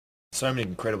so many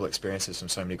incredible experiences from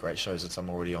so many great shows that I'm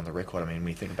already on the record. I mean, when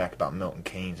you think back about Milton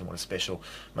Keynes and what a special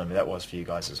moment that was for you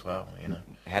guys as well, you know.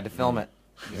 Had to film it.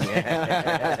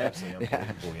 That's absolutely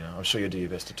unbelievable, you know. I'm sure you'll do your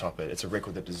best to top it. It's a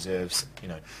record that deserves, you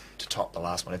know, to top the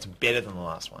last one. It's better than the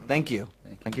last one. Thank you.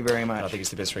 Thank you very much. And I think it's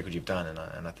the best record you've done,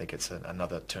 and I think it's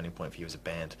another turning point for you as a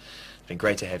band. It's been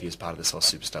great to have you as part of this whole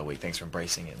Superstar Week. Thanks for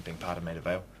embracing it and being part of Maida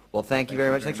Vale. Well, thank you very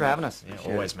much. Thanks for having us. Yeah,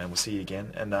 always, man. We'll see you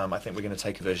again. And I think we're going to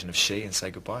take a version of She and say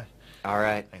goodbye. All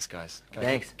right. Thanks, guys.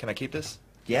 Thanks. Can I keep this?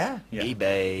 Yeah.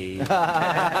 eBay.